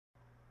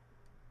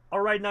All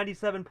right,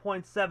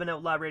 97.7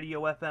 Outlaw Radio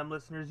FM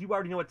listeners, you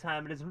already know what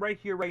time it is, and right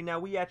here, right now,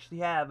 we actually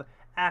have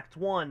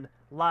Act-1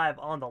 live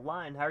on the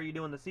line. How are you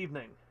doing this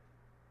evening?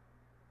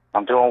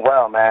 I'm doing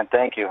well, man.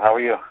 Thank you. How are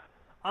you?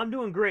 I'm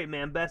doing great,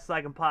 man. Best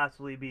I can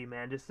possibly be,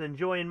 man. Just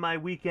enjoying my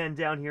weekend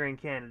down here in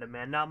Canada,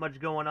 man. Not much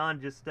going on,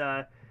 just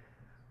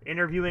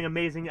interviewing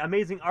amazing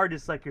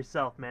artists like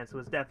yourself, man, so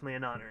it's definitely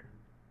an honor.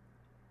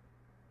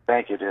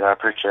 Thank you, dude. I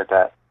appreciate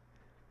that.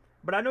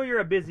 But I know you're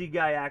a busy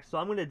guy, Ax, so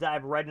I'm going to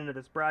dive right into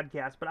this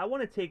broadcast. But I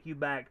want to take you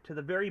back to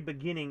the very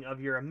beginning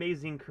of your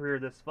amazing career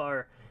this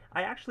far.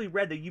 I actually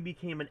read that you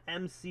became an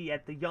MC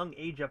at the young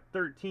age of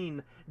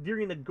 13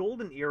 during the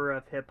golden era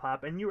of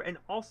hip-hop, and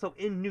also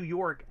in New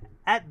York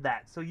at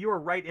that. So you were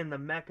right in the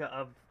mecca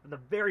of the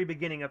very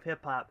beginning of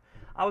hip-hop.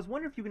 I was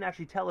wondering if you can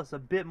actually tell us a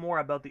bit more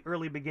about the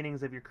early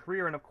beginnings of your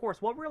career, and of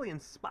course, what really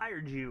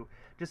inspired you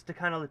just to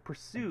kind of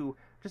pursue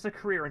just a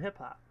career in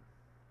hip-hop.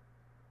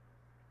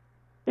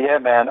 Yeah,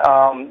 man.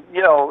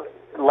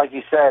 Like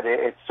you said,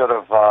 it's sort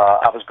of,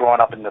 I was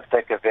growing up in the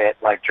thick of it,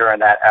 like during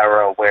that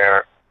era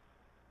where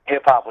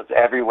hip-hop was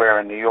everywhere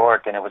in New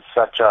York, and it was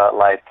such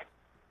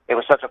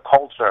a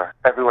culture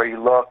everywhere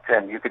you looked,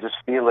 and you could just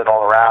feel it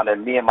all around.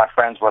 And me and my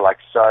friends were like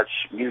such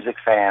music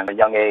fans at a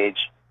young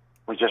age.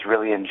 We just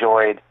really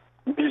enjoyed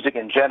music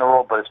in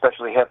general, but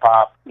especially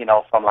hip-hop,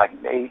 from like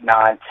 8,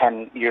 9,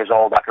 10 years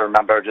old. I can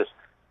remember just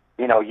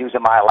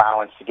using my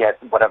allowance to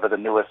get whatever the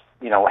newest,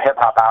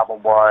 hip-hop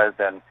album was,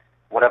 and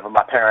whatever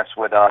my parents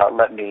would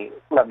let me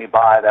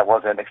buy that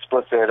wasn't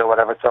explicit or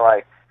whatever.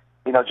 So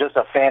just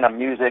a fan of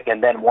music.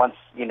 And then once,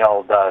 the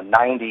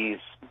 90s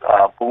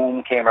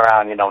boom came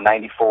around,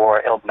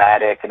 94,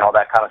 Illmatic and all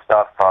that kind of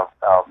stuff,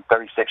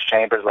 36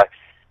 Chambers, like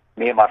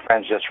me and my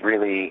friends just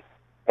really,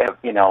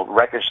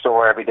 record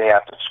store every day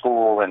after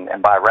school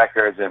and buy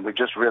records. And we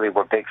just really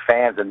were big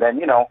fans. And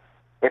then,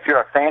 if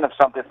you're a fan of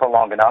something for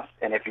long enough,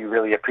 and if you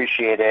really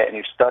appreciate it and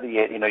you study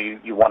it,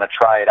 you want to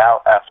try it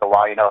out after a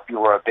while. If you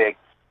were a big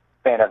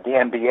fan of the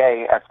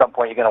NBA, at some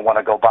point you're going to want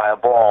to go buy a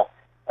ball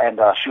and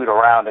shoot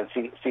around and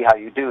see how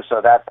you do.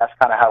 So that's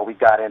kind of how we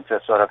got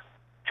into sort of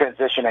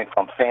transitioning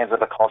from fans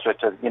of the culture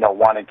to,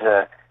 wanting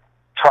to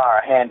try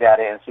our hand at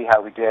it and see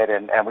how we did.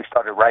 And we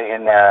started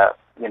writing,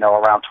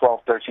 around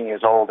 12, 13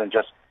 years old, and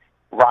just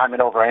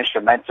rhyming over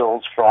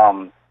instrumentals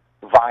from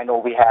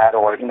vinyl we had,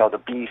 or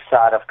the B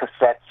side of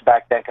cassettes.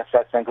 Back then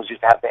cassette singles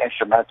used to have the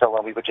instrumental,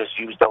 and we would just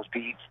use those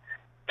beats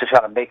to try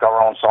to make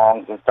our own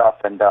songs and stuff.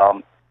 And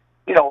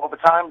over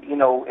time,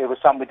 it was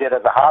something we did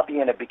as a hobby,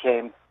 and it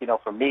became,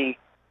 for me,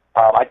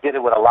 I did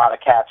it with a lot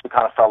of cats who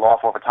kind of fell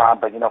off over time,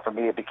 but for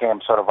me it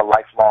became sort of a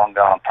lifelong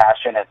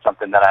passion, and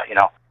something that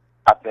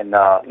I've been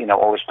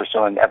always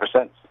pursuing ever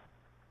since.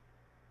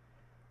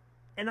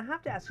 And I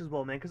have to ask as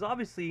well, man, because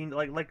obviously,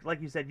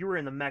 like you said, you were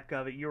in the mecca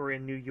of it. You were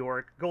in New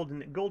York,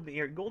 golden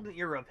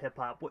era of hip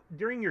hop.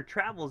 During your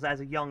travels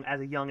as a young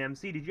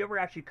MC, did you ever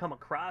actually come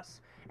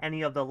across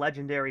any of the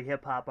legendary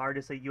hip hop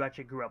artists that you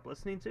actually grew up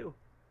listening to?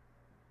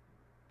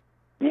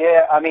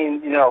 Yeah, I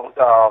mean,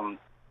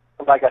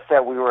 like I said,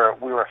 we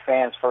were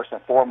fans first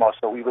and foremost,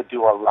 so we would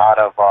do a lot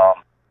of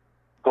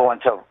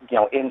going to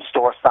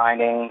in-store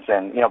signings,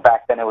 and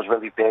back then it was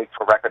really big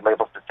for record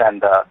labels to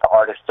send the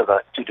artists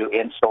to do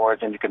in-stores,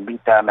 and you can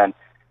meet them. And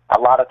a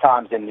lot of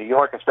times in New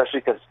York,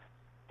 especially because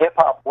hip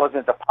hop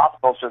wasn't the pop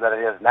culture that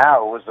it is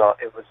now,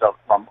 it was a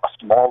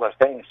smaller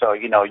thing. So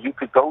you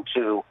could go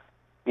to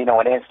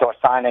an in-store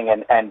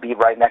signing and be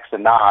right next to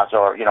Nas,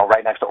 or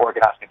right next to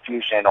Organized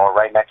Confusion, or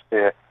right next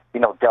to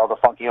Del the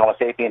Funky Homo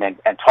Sapien,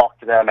 and talk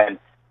to them and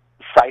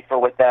cipher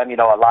with them. A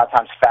lot of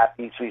times Fat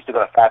Beats, we used to go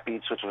to Fat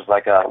Beats, which was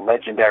like a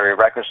legendary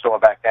record store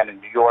back then in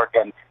New York,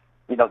 and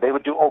they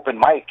would do open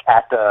mic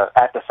at the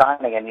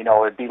signing, and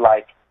it'd be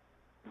like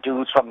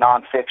dudes from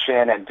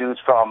Nonfiction and dudes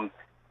from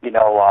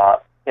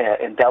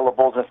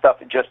Indelibles and stuff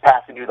just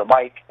passing you the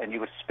mic, and you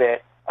would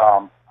spit.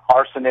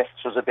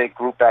 Arsonists was a big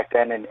group back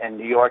then in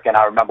New York, and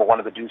I remember one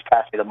of the dudes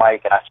passed me the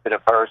mic, and I spit a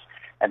verse,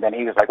 and then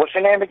he was like, "What's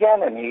your name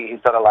again?" And he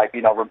sort of like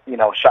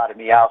shouted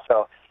me out.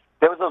 So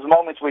there was those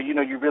moments where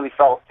you really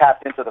felt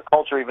tapped into the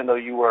culture, even though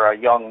you were a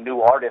young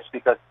new artist,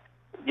 because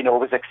it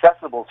was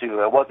accessible to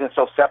you. It wasn't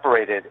so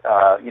separated.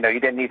 You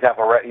didn't need to have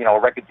a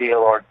record deal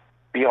or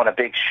be on a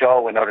big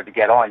show in order to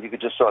get on. You could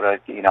just sort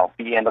of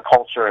be in the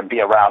culture and be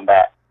around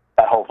that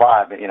whole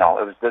vibe. It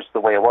was just the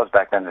way it was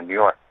back then in New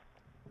York.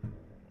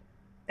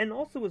 And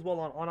also as well,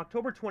 on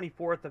October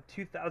 24th of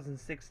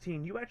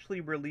 2016, you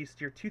actually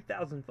released your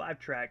 2005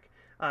 track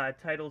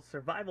titled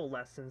 "Survival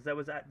Lessons." That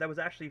was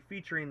actually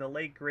featuring the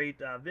late great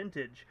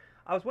Vintage.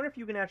 I was wondering if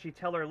you can actually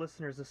tell our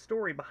listeners the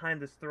story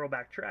behind this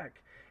throwback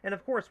track, and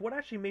of course, what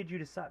actually made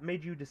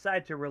you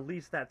decide to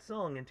release that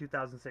song in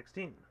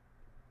 2016.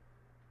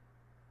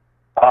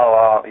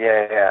 Oh,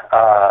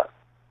 yeah.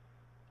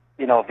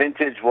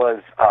 Vintage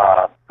was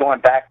going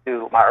back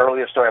to my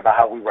earlier story about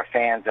how we were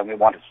fans and we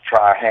wanted to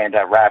try our hand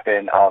at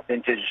rapping.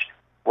 Vintage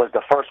was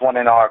the first one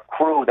in our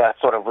crew that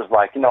sort of was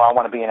like, I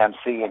want to be an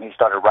MC, and he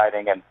started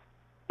writing. And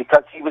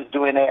because he was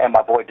doing it and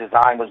my boy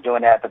Design was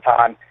doing it at the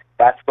time,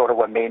 that's sort of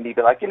what made me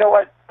be like, you know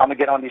what, I'm going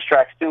to get on these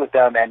tracks too with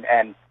them.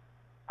 And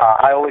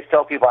I always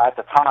tell people at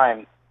the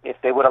time, if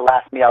they would have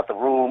laughed me out the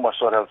room or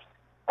sort of,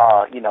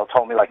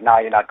 told me like, nah,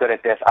 you're not good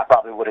at this, I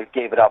probably would have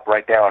gave it up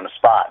right there on the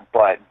spot.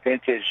 But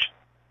Vintage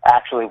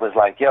actually was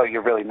like, yo,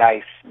 you're really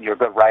nice. You're a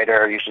good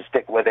writer. You should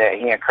stick with it.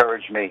 He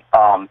encouraged me.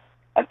 And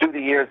through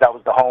the years, that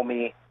was the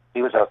homie.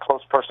 He was a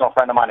close personal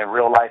friend of mine in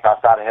real life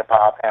outside of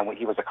hip-hop, and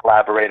he was a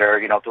collaborator,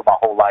 through my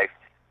whole life,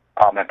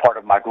 and part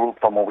of my group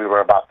from when we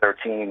were about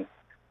 13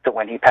 to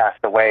when he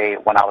passed away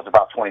when I was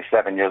about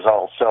 27 years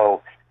old.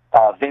 So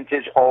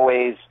Vintage,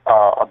 always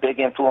a big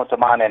influence of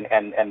mine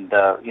and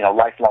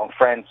lifelong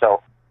friend.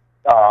 So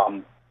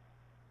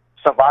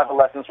Survival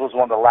Lessons was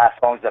one of the last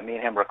songs that me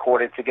and him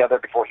recorded together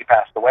before he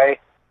passed away.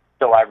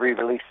 So I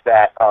re-released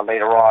that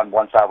later on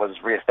once I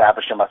was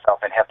reestablishing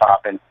myself in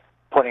hip-hop and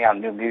putting out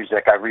new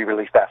music. I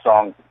re-released that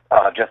song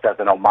just as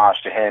an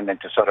homage to him and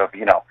to sort of,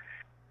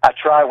 I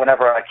try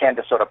whenever I can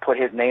to sort of put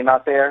his name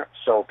out there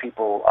so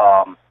people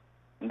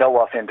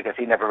know of him, because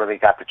he never really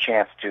got the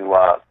chance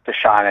to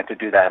shine and to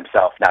do that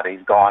himself. Now that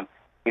he's gone,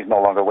 he's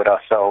no longer with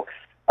us. So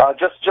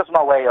just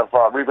my way of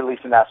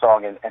re-releasing that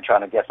song and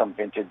trying to get some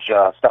vintage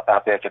stuff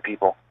out there to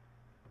people.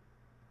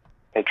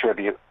 A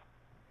tribute.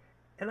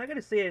 And I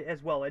gotta say it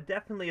as well, it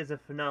definitely is a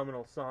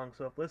phenomenal song,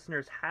 so if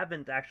listeners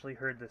haven't actually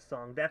heard this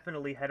song,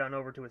 definitely head on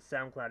over to his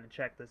SoundCloud and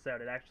check this out.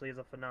 It actually is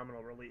a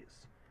phenomenal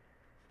release.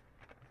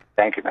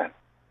 Thank you, man.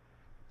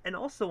 And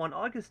also, on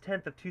August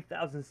 10th of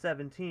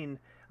 2017,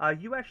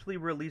 you actually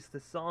released a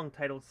song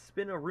titled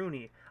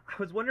Spin-a-Rooney. I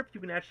was wondering if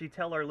you can actually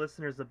tell our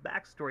listeners the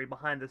backstory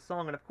behind this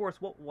song, and of course,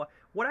 what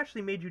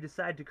actually made you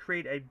decide to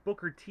create a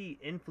Booker T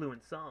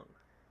influenced song?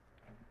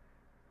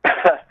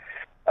 Shout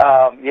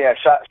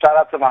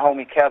out to my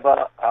homie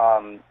Keva.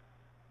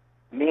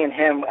 Me and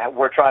him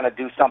were trying to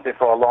do something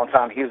for a long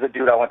time. He was a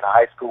dude I went to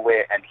high school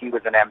with, and he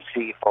was an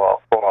MC for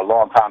a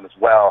long time as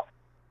well.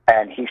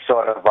 And he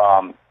sort of,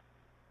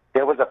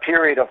 there was a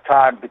period of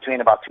time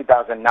between about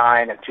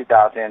 2009 and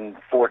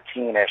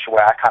 2014-ish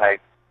where I kind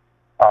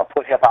of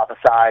put hip-hop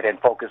aside and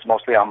focused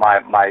mostly on my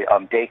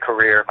day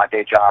career, my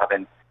day job.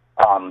 And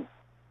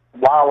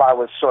while I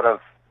was sort of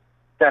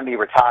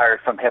semi-retired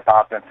from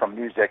hip-hop and from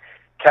music,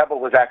 Keva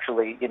was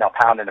actually,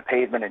 pounding the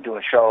pavement and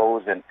doing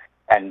shows and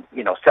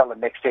selling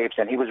mixtapes,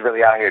 and he was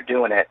really out here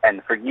doing it.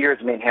 And for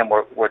years, me and him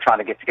were trying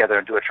to get together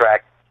and do a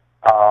track.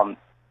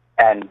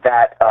 And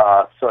that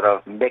sort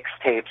of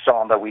mixtape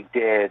song that we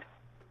did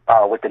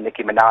with the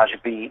Nicki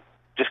Minaj beat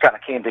just kind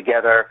of came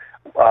together.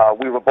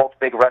 We were both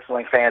big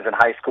wrestling fans in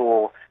high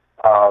school.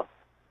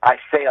 I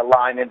say a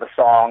line in the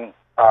song,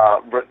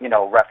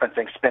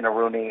 referencing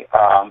Spin-a-Rooney.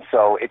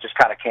 So it just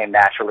kind of came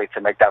naturally to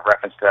make that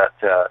reference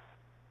to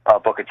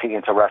Booker T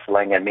into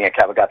wrestling, and me and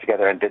Kevin got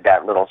together and did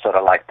that little sort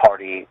of like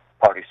party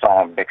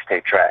song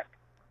mixtape track.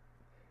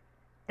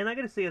 And I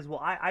gotta say as well,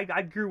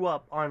 I grew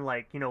up on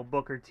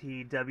Booker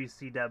T,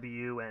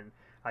 WCW, and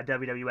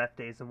WWF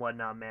days and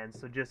whatnot, man.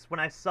 So just when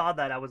I saw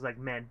that, I was like,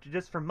 man,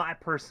 just for my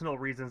personal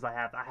reasons, I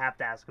have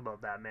to ask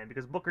about that, man,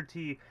 because Booker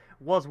T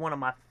was one of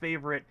my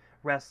favorite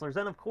wrestlers,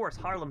 and of course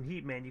Harlem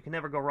Heat, man. You can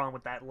never go wrong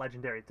with that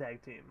legendary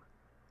tag team.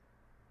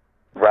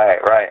 Right,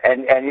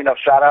 and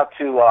shout out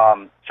to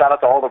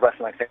all the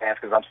wrestling fans,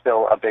 because I'm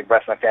still a big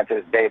wrestling fan to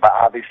this day. But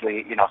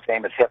obviously,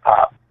 same as hip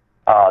hop,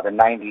 the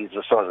 '90s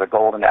was sort of the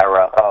golden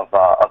era of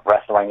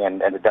wrestling and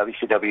the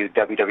WCW,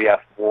 WWF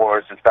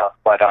wars and stuff.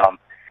 But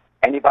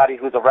anybody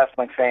who's a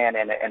wrestling fan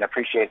and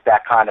appreciates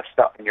that kind of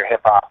stuff in your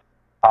hip hop,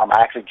 I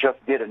actually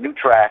just did a new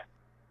track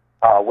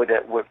with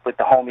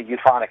the homie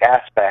Euphonic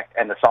Aspect,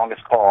 and the song is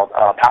called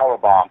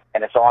Powerbomb,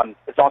 and it's on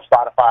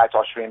Spotify, it's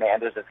on streaming,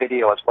 and there's a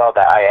video as well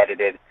that I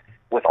edited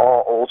with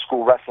all old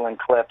school wrestling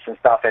clips and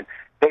stuff. And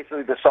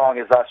basically the song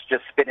is us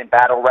just spitting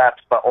battle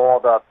raps, but all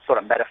the sort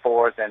of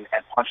metaphors and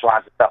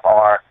punchlines and stuff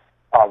are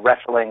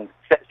wrestling,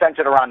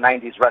 centered around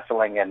 90s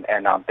wrestling and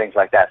things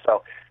like that.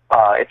 So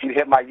if you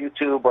hit my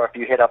YouTube or if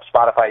you hit up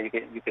Spotify, you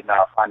can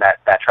find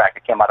that track.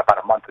 It came out about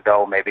a month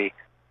ago maybe.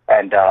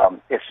 And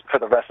it's for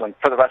the wrestling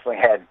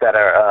heads that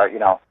are,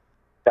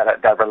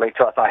 that relate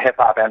to us on hip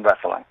hop and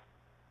wrestling.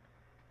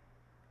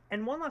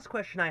 And one last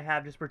question I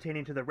have, just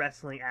pertaining to the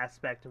wrestling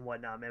aspect and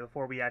whatnot, man,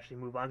 before we actually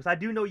move on, because I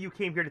do know you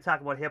came here to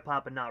talk about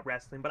hip-hop and not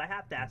wrestling, but I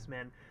have to ask,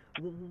 man,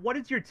 what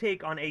is your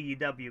take on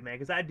AEW, man?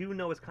 Because I do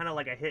know it's kind of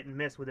like a hit and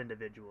miss with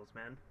individuals,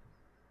 man.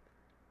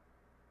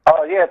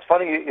 Oh, yeah, it's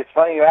funny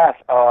you ask.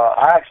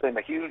 I actually am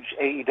a huge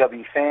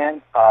AEW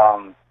fan.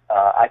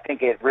 I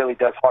think it really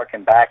does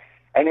harken back.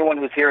 Anyone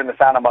who's hearing the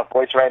sound of my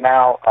voice right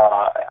now,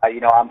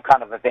 I'm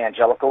kind of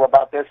evangelical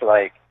about this,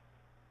 like,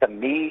 to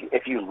me,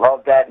 if you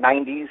love that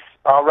 90s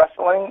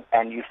wrestling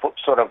and you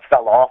sort of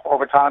fell off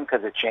over time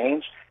because it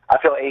changed, I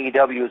feel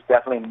AEW is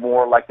definitely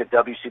more like the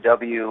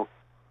WCW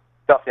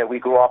stuff that we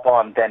grew up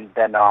on than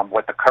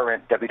what the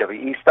current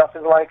WWE stuff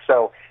is like.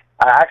 So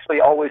I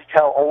actually always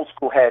tell old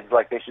school heads,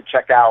 like, they should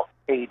check out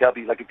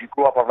AEW. Like, if you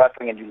grew up on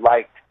wrestling and you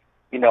liked,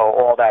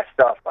 all that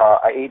stuff,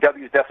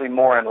 AEW is definitely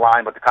more in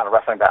line with the kind of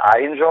wrestling that I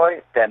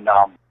enjoy than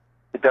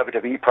the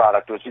WWE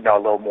product, was, a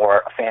little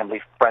more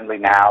family friendly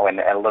now and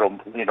a little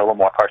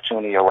more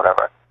cartoony or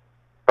whatever.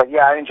 But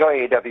yeah, I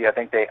enjoy AEW. I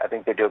think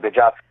they do a good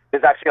job.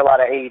 There's actually a lot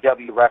of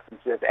AEW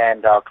references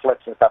and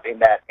clips and stuff in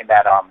that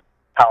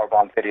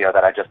Powerbomb video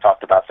that I just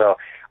talked about. So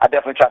I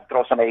definitely try to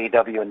throw some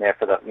AEW in there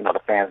for the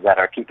the fans that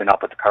are keeping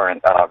up with the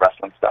current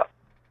wrestling stuff.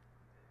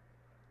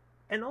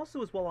 And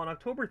also as well, on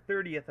October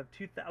 30th of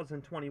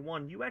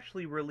 2021, you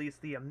actually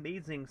released the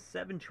amazing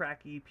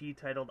 7-track EP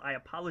titled I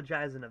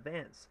Apologize in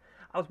Advance.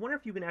 I was wondering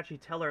if you can actually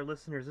tell our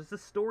listeners, is the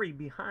story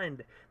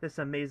behind this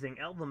amazing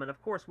album, and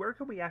of course, where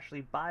can we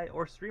actually buy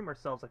or stream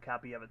ourselves a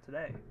copy of it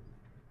today?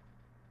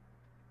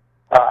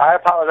 I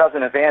Apologize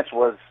in Advance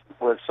was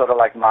sort of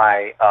like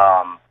my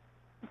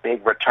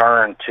big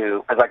return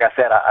to, because like I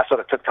said, I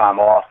sort of took time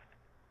off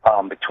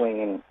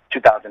between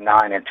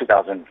 2009 and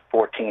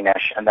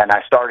 2014-ish, and then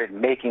I started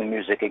making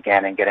music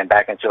again and getting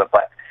back into it,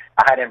 but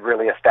I hadn't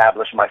really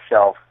established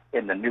myself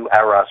in the new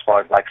era as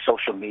far as like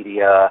social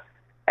media.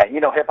 And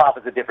hip-hop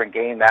is a different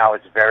game now.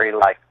 It's very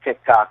like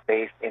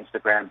TikTok-based,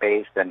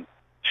 Instagram-based, and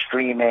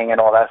streaming and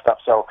all that stuff.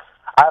 So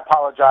I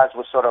Apologize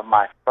was sort of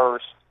my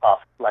first,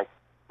 like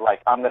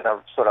I'm going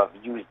to sort of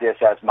use this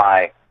as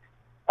my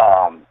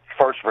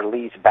first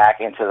release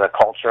back into the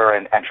culture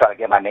and try to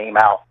get my name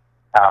out.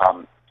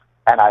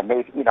 And I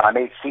made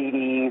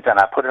CDs, and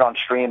I put it on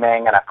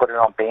streaming, and I put it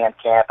on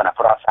Bandcamp, and I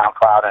put it on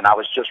SoundCloud, and I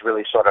was just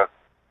really sort of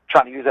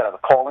trying to use it as a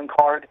calling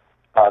card,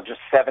 just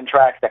 7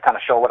 tracks that kind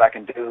of show what I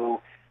can do,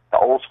 the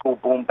old school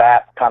boom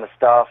bap kind of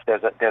stuff.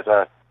 There's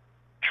a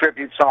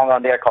tribute song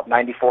on there called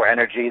 94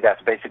 Energy.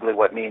 That's basically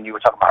what me and you were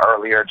talking about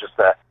earlier, just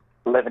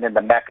living in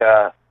the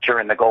Mecca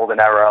during the golden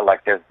era,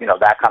 like there's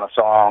that kind of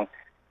song.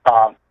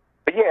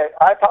 But yeah,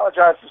 I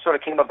Apologize sort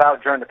of came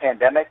about during the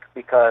pandemic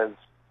because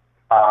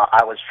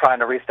I was trying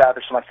to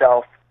reestablish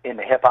myself in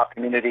the hip-hop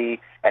community,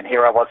 and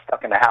here I was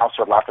stuck in the house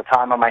with lots of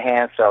time on my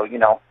hands, so,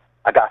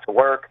 I got to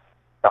work.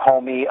 The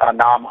homie,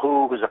 Nam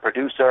Hu, who's a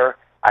producer,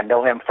 I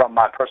know him from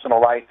my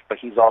personal life, but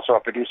he's also a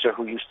producer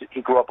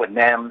he grew up with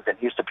Nems, and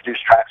he used to produce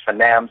tracks for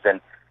Nems,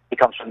 and he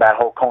comes from that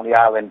whole Coney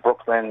Island,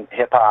 Brooklyn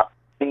hip-hop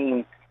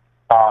scene.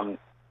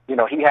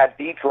 He had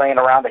beats laying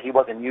around that he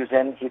wasn't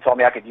using. He told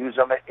me I could use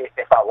them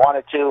if I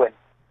wanted to, and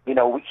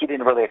he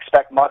didn't really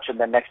expect much, and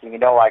then next thing you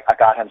know, I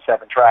got him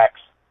 7 tracks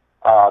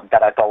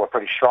that I thought were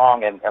pretty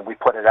strong, and we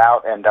put it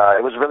out, and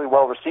it was really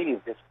well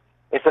received.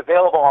 It's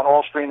available on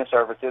all streaming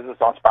services.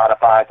 It's on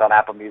Spotify, it's on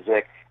Apple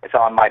Music, it's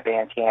on my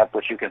Bandcamp,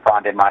 which you can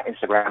find in my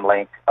Instagram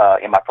link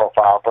in my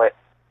profile. But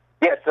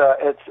yeah,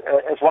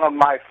 it's one of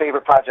my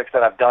favorite projects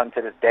that I've done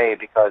to this day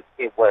because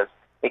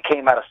it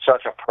came out of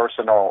such a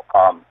personal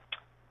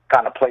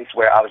kind of place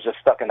where I was just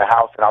stuck in the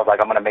house, and I was like,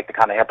 I'm going to make the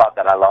kind of hip hop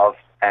that I love,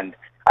 and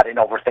I didn't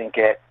overthink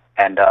it,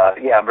 and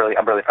yeah, I'm really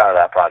proud of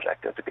that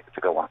project. It's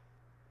a good one.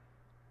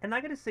 And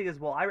I gotta say as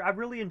well, I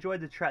really enjoyed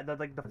the track,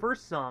 the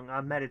first song,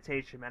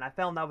 Meditation, man. I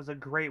found that was a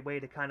great way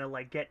to kind of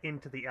like get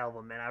into the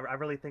album, man. I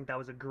really think that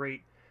was a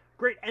great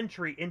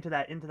entry into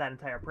that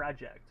entire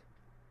project.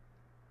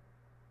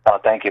 Oh,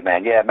 thank you,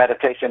 man. Yeah,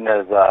 Meditation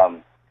is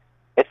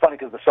it's funny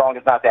because the song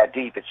is not that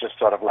deep. It's just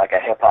sort of like a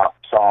hip hop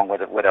song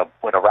with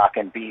a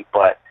rockin' beat,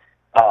 but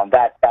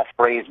that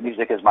phrase,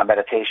 music is my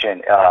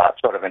meditation,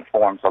 sort of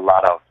informs a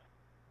lot of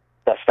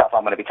the stuff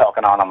I'm going to be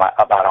talking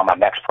about on my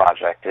next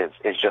project.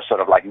 Is just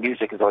sort of like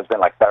music has always been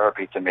like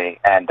therapy to me,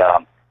 and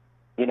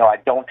I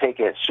don't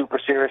take it super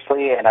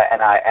seriously, and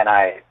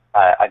I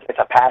it's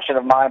a passion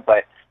of mine,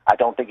 but I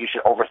don't think you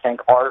should overthink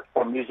art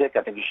or music.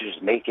 I think you should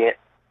just make it.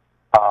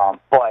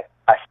 But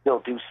I still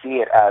do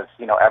see it as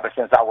ever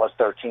since I was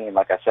 13,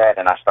 like I said,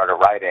 and I started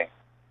writing.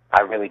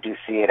 I really do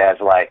see it as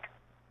like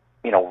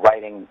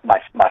writing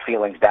my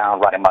feelings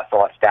down, writing my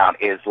thoughts down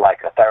is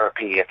like a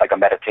therapy. It's like a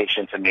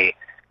meditation to me.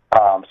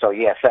 So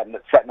yeah,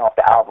 setting off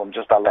the album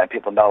just by letting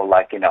people know,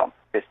 like,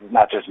 this is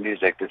not just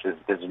music. This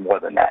is more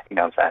than that. You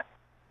know what I'm saying?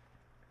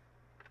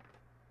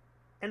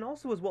 And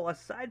also as well,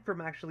 aside from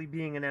actually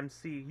being an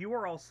MC, you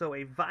are also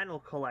a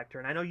vinyl collector,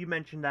 and I know you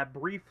mentioned that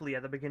briefly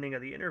at the beginning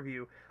of the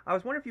interview. I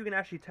was wondering if you can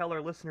actually tell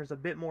our listeners a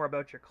bit more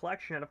about your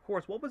collection, and of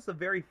course, what was the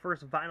very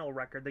first vinyl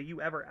record that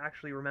you ever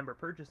actually remember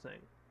purchasing?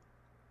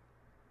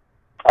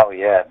 Oh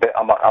yeah,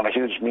 I'm a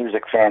huge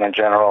music fan in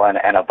general, and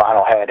a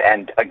vinyl head.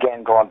 And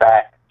again, going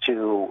back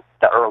to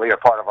the earlier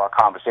part of our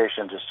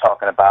conversation, just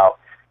talking about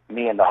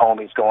me and the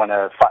homies going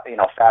to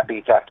Fat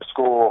Beats after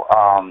school.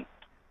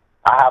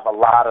 I have a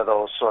lot of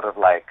those sort of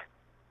like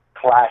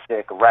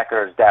classic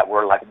records that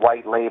were like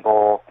white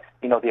label.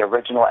 The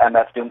original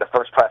MF Doom, the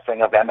first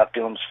pressing of MF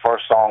Doom's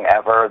first song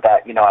ever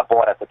that I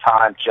bought at the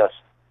time, just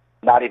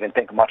not even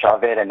think much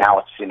of it, and now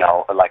it's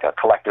like a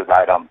collector's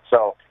item.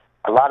 So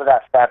a lot of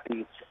that Fat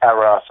Beats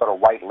era sort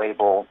of white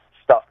label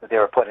stuff that they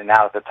were putting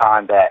out at the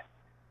time that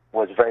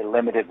was very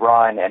limited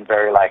run and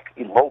very like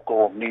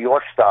local New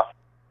York stuff.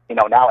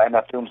 Now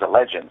MF Doom's a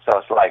legend. So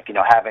it's like,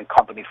 having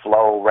Company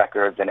Flow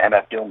records and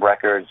MF Doom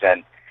records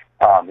and,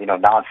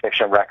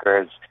 nonfiction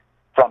records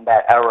from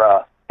that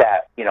era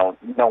that,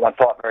 no one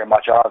thought very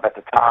much of at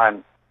the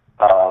time.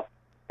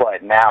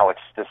 But now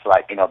it's just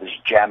like, this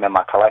gem in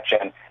my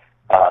collection.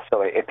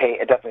 So it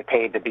definitely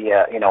paid to be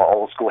a,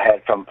 old school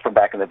head from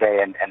back in the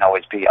day and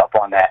always be up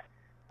on that.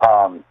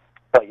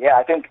 But yeah,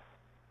 I think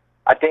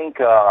I think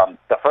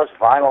the first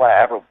vinyl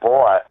I ever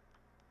bought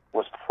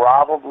was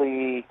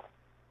probably,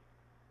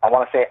 I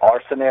want to say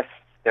Arsonists.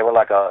 They were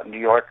like a New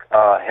York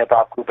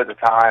hip-hop group at the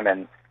time,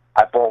 and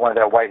I bought one of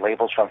their white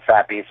labels from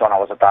Fat Beats when I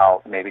was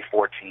about maybe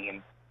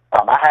 14.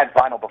 I had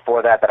vinyl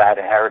before that I had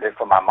inherited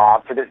from my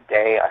mom. To this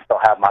day, I still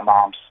have my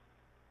mom's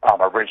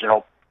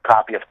original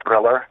copy of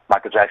Thriller,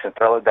 Michael Jackson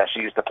Thriller, that she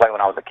used to play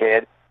when I was a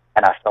kid,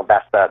 and that's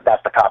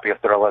the copy of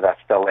Thriller that's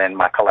still in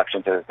my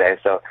collection to this day.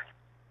 So,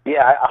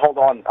 yeah, I hold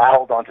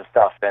on to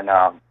stuff, and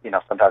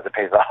sometimes it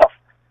pays off.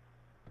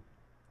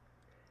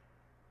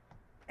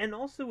 And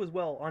also as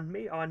well, on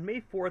May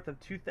 4th of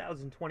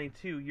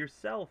 2022,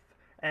 yourself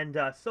and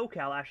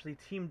SoCal actually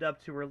teamed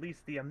up to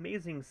release the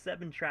amazing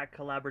 7-track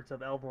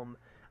collaborative album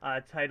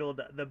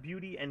titled The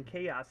Beauty and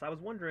Chaos. I was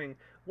wondering,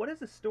 what is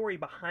the story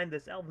behind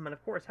this album, and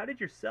of course, how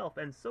did yourself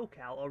and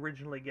SoCal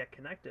originally get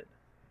connected?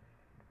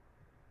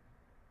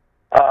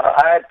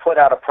 I had put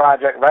out a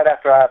project right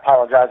after I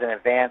apologized in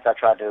advance. I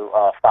tried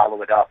to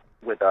follow it up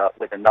with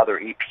another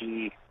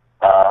EP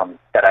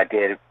that I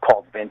did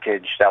called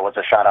Vintage. That was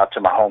a shout out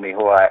to my homie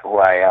who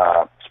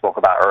I spoke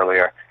about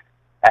earlier.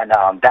 And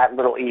that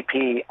little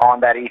EP,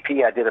 on that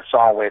EP, I did a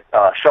song with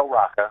Show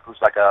Rocker,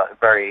 who's like a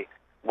very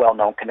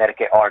well-known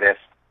Connecticut artist.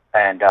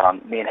 And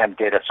me and him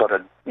did a sort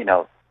of,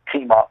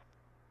 team up.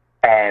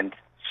 And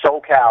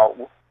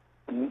SoCal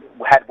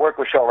had worked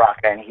with Show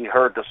Rocker, and he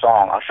heard the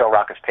song on Show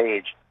Rocker's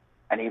page.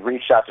 And he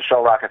reached out to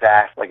Show Rocker to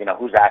ask,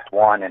 who's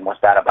Act-1 and what's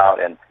that about?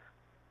 And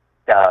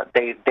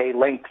they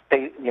linked,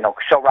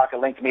 Show Rocker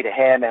linked me to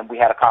him, and we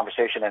had a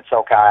conversation, and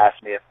SoCal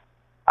asked me if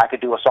I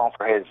could do a song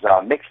for his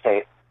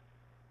mixtape.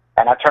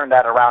 And I turned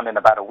that around in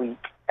about a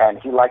week, and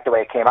he liked the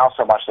way it came out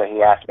so much that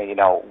he asked me,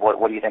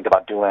 what do you think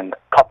about doing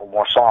a couple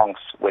more songs,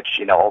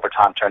 which, over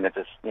time turned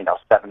into,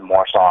 7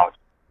 more songs.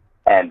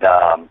 And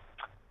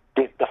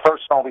the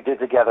first song we did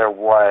together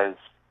was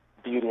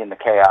Beauty and the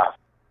Chaos,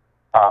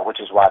 which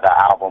is why the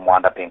album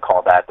wound up being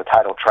called that. The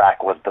title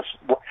track was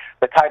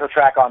the title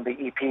track on the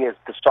EP is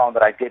the song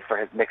that I did for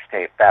his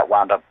mixtape that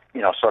wound up,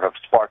 sort of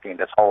sparking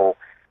this whole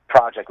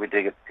project we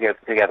did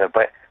together.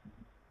 But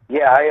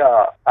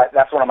yeah,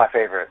 that's one of my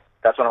favorite.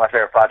 That's one of my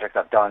favorite projects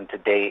I've done to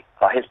date.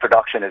 His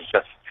production is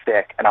just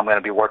sick, and I'm going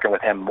to be working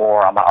with him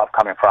more on my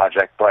upcoming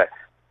project. But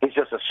he's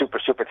just a super,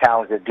 super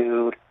talented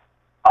dude,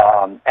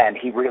 and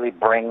he really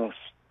brings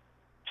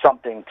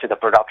something to the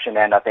production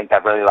end. I think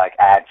that really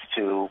adds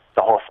to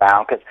the whole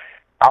sound, because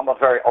I'm a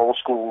very old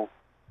school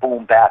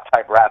boom bap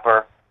type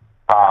rapper,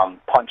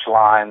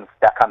 punchlines,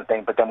 that kind of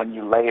thing. But then when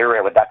you layer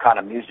it with that kind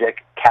of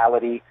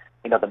musicality,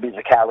 the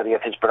musicality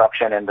of his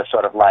production and the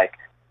sort of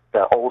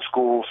the old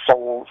school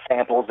soul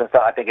samples and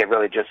stuff, I think it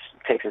really just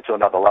takes it to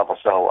another level.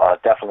 So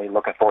definitely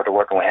looking forward to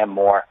working with him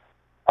more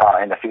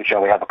in the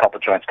future. We have a couple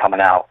joints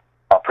coming out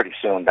pretty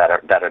soon that are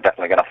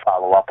definitely going to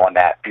follow up on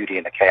that Beauty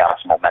and the Chaos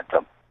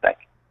momentum thing.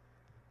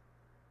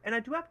 And I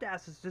do have to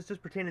ask this,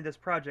 just pertaining to this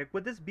project,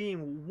 with this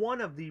being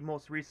one of the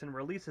most recent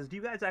releases, do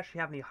you guys actually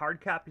have any hard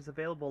copies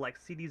available, like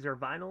CDs or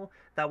vinyl?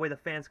 That way the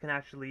fans can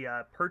actually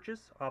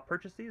purchase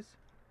these?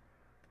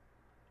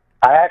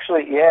 I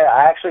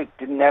actually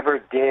never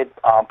did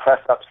press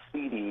up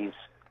CDs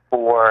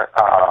for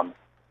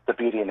the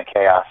Beauty and the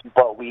Chaos,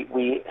 but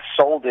we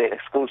sold it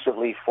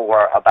exclusively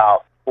for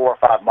about 4 or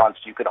 5 months.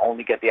 You could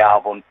only get the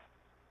album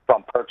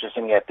from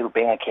purchasing it through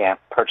Bandcamp,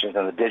 purchasing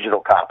the digital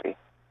copy.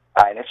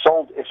 And it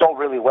sold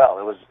really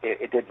well.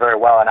 It did very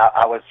well, and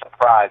I was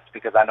surprised,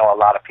 because I know a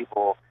lot of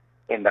people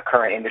in the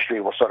current industry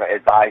will sort of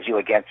advise you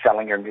against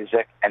selling your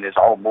music, and there's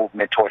a whole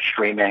movement towards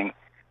streaming.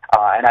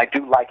 And I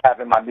do like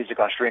having my music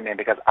on streaming,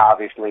 because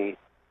obviously,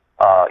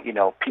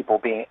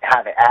 people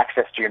having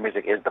access to your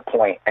music is the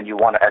point, and you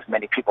want as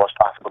many people as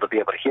possible to be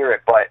able to hear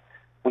it. But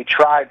we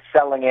tried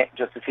selling it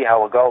just to see how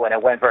it would go, and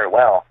it went very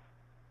well.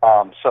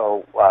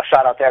 So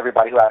shout out to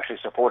everybody who actually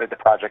supported the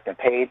project and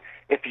paid.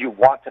 If you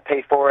want to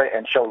pay for it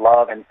and show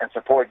love and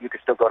support, you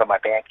can still go to my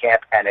Bandcamp,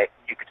 and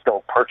you can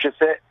still purchase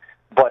it.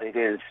 But it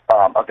is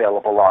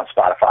available on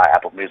Spotify,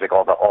 Apple Music,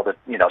 all the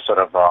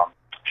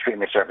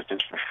streaming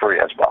services for free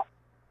as well.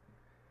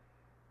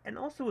 And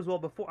also as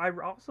well, I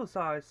also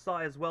saw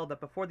as well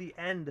that before the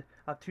end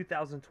of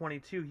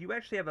 2022, you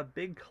actually have a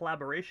big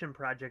collaboration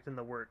project in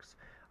the works.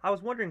 I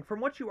was wondering,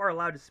 from what you are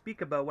allowed to speak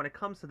about when it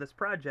comes to this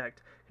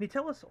project, can you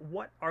tell us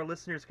what our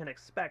listeners can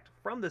expect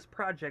from this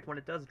project when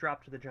it does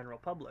drop to the general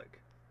public?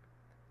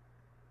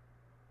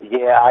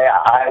 Yeah,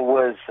 I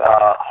was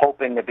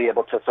hoping to be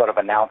able to sort of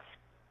announce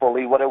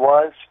fully what it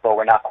was, but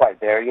we're not quite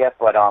there yet.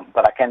 But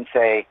I can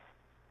say,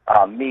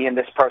 me and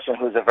this person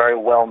who's a very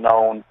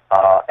well-known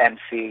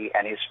MC,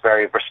 and he's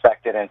very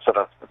respected and sort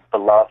of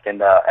beloved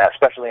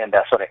especially in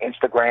the sort of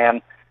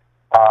Instagram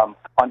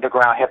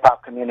underground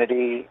hip-hop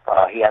community.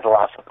 He has a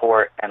lot of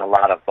support and a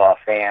lot of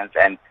fans,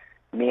 and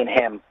me and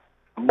him,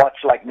 much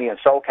like me and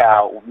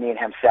SoCal, me and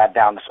him sat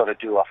down to sort of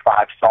do a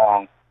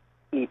 5-song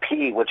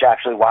EP, which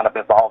actually wound up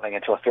evolving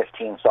into a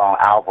 15-song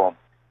album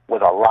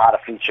with a lot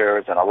of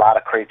features and a lot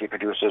of crazy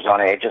producers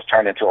on it. It just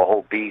turned into a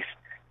whole beast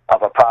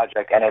of a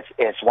project, and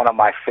it's one of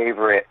my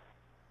favorite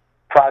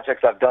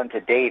projects I've done to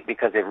date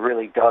because it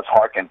really does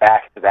harken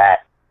back to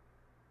that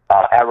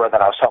era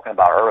that I was talking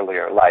about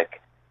earlier.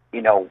 Like,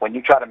 you know, when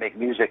you try to make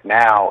music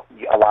now,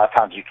 a lot of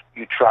times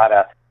you try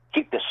to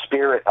keep the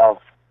spirit of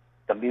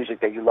the music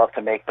that you love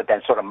to make, but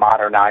then sort of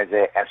modernize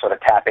it and sort of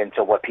tap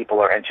into what people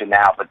are into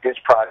now. But this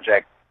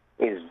project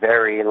is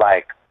very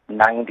like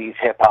 90s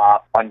hip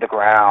hop,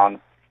 underground.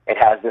 It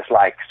has this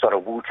like sort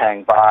of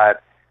Wu-Tang vibe.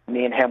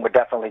 Me and him were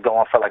definitely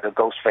going for like a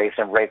Ghostface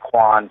and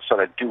Raekwon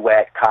sort of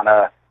duet kind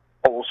of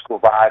old school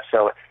vibe.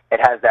 So it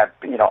has that,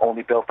 you know,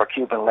 only built for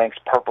Cuban links,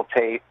 purple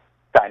tape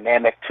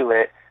dynamic to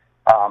it.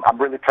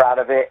 I'm really proud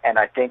of it, and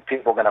I think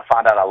people are going to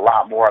find out a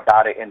lot more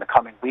about it in the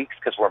coming weeks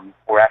because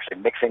we're actually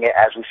mixing it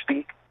as we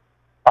speak.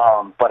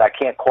 But I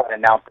can't quite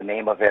announce the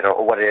name of it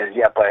or what it is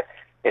yet. But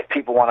if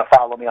people want to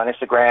follow me on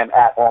Instagram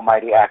at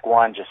Almighty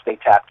Act-1, just stay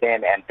tapped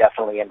in, and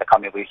definitely in the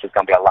coming weeks there's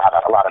going to be a lot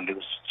of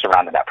news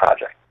surrounding that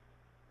project.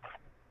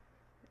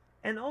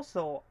 And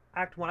also,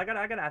 Act-1, I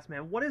gotta ask,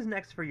 man, what is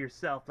next for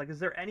yourself? Like, is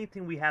there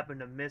anything we happen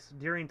to miss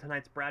during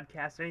tonight's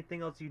broadcast?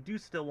 Anything else you do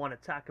still want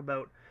to talk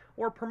about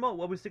or promote?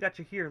 Well, we still got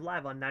you here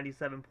live on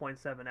 97.7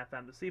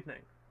 FM this evening.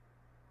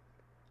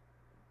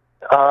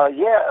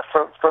 Yeah,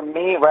 for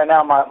me right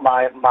now,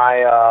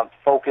 my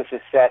focus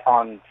is set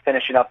on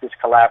finishing up this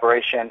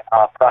collaboration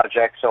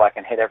project, so I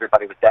can hit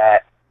everybody with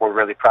that. We're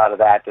really proud of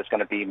that. There's going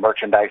to be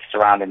merchandise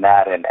surrounding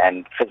that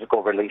and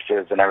physical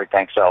releases and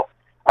everything. So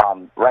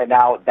right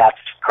now, that's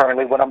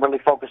currently what I'm really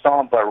focused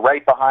on. But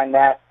right behind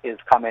that is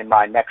coming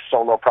my next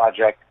solo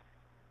project,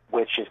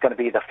 which is going to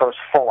be the first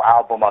full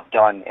album I've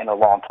done in a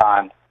long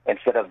time.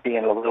 Instead of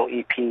being a little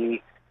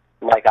EP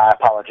like I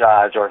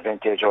Apologize or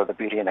Vintage or The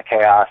Beauty and the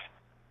Chaos,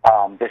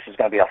 this is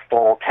going to be a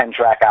full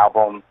 10-track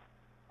album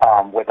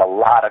with a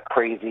lot of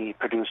crazy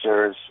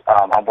producers.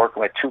 I'm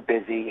working with Too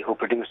Busy, who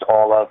produced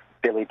all of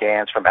Billy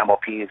Dan's from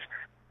MOP's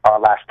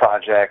last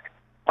project.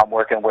 I'm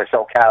working with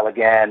SoCal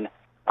again.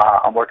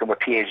 I'm working with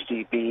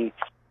PhD Beats.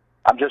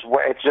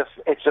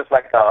 It's just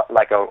like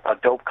a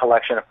dope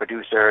collection of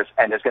producers,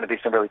 and there's going to be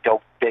some really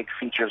dope big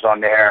features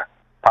on there.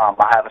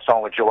 I have a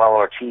song with Joel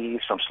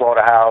Ortiz from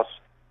Slaughterhouse,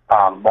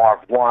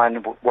 Marv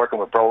One, working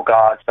with Bro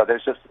God. So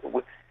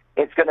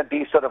it's going to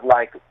be sort of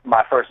like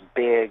my first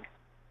big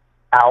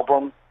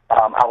album.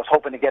 I was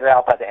hoping to get it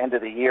out by the end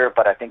of the year,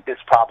 but I think this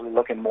is probably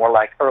looking more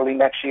like early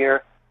next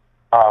year.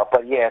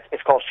 But yeah,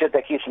 it's called Shit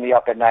That Keeps Me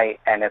Up at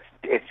Night, and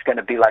it's going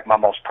to be like my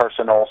most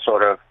personal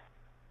sort of,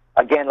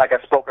 again, like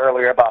I spoke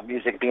earlier about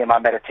music being my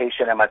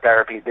meditation and my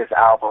therapy, this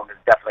album is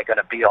definitely going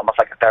to be almost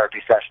like a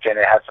therapy session.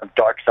 It has some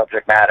dark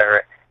subject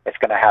matter. It's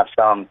going to have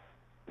some,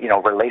 you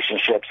know,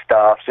 relationship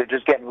stuff. So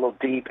just getting a little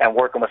deep and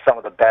working with some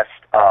of the best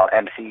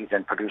MCs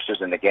and producers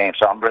in the game.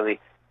 So I'm really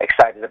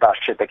excited about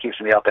Shit That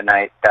Keeps Me Up at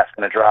Night. That's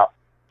going to drop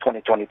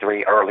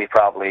 2023 early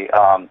probably.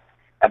 And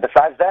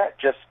besides that,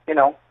 just, you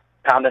know,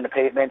 pounding the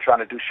pavement, trying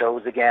to do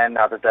shows again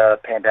now that the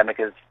pandemic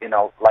is, you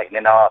know,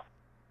 lightening up,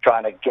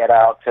 trying to get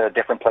out to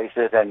different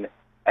places and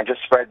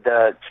just spread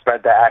the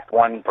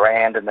Act-1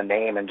 brand and the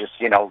name, and just,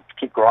 you know,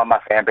 keep growing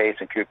my fan base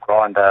and keep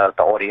growing the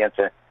audience,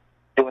 and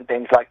doing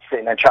things like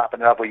sitting and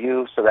chopping it up with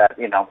you, so that,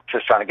 you know,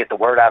 just trying to get the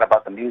word out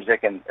about the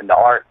music and the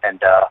art,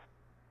 and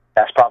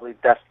that's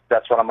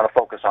what I'm going to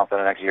focus on for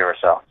the next year or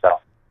so.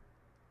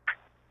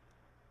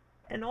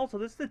 And also,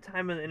 this is the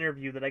time in the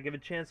interview that I give a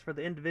chance for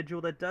the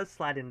individual that does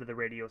slide into the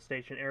radio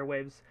station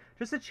airwaves,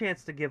 just a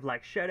chance to give,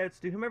 like, shout-outs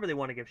to whomever they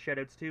want to give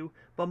shout-outs to,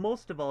 but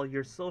most of all,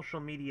 your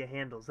social media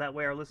handles. That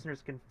way our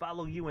listeners can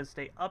follow you and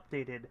stay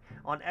updated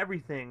on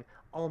everything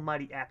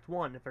Almighty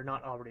Act-1 if they're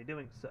not already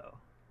doing so.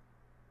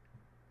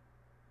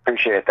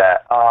 Appreciate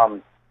that.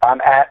 I'm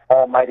at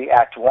Almighty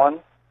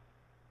Act-1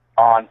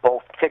 on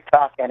both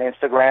TikTok and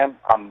Instagram.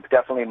 I'm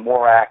definitely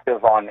more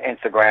active on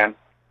Instagram.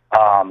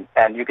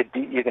 And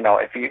you know,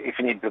 if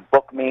you need to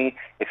book me,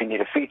 if you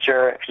need a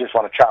feature, if you just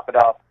want to chop it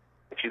up,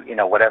 if you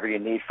know, whatever you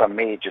need from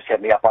me, just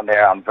hit me up on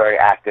there. I'm very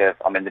active.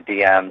 I'm in the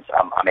DMs.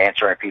 I'm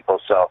answering people.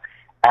 So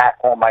at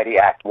Almighty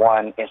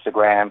Act-1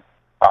 Instagram.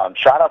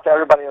 Shout out to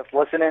everybody that's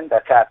listening,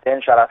 that tapped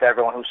in. Shout out to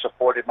everyone who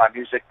supported my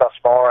music thus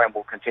far and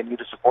will continue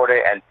to support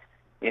it. And,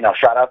 you know,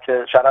 shout out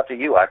to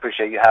you. I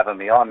appreciate you having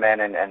me on, man,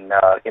 and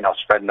you know,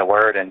 spreading the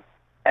word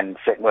and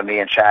sitting with me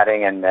and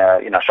chatting. And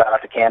you know, shout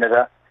out to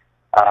Canada.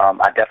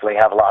 I definitely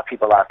have a lot of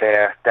people out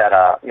there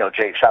that you know,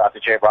 shout out to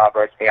Jay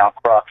Roberts, Aeon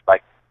Crux,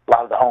 like a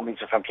lot of the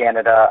homies are from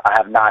Canada. I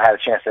have not had a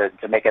chance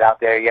to make it out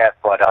there yet,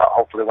 but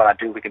hopefully when I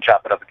do, we can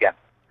chop it up again.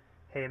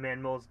 Hey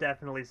man, most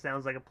definitely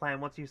sounds like a plan.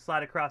 Once you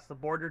slide across the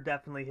border,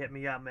 definitely hit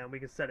me up, man. We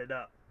can set it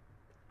up.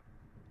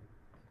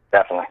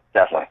 Definitely.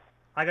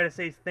 I gotta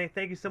say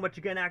thank you so much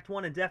again,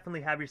 Act-1, and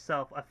definitely have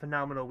yourself a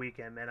phenomenal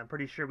weekend, man. I'm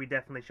pretty sure we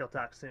definitely shall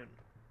talk soon.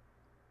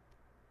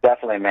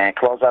 Definitely, man.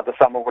 Close out the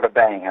summer with a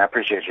bang. I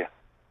appreciate you.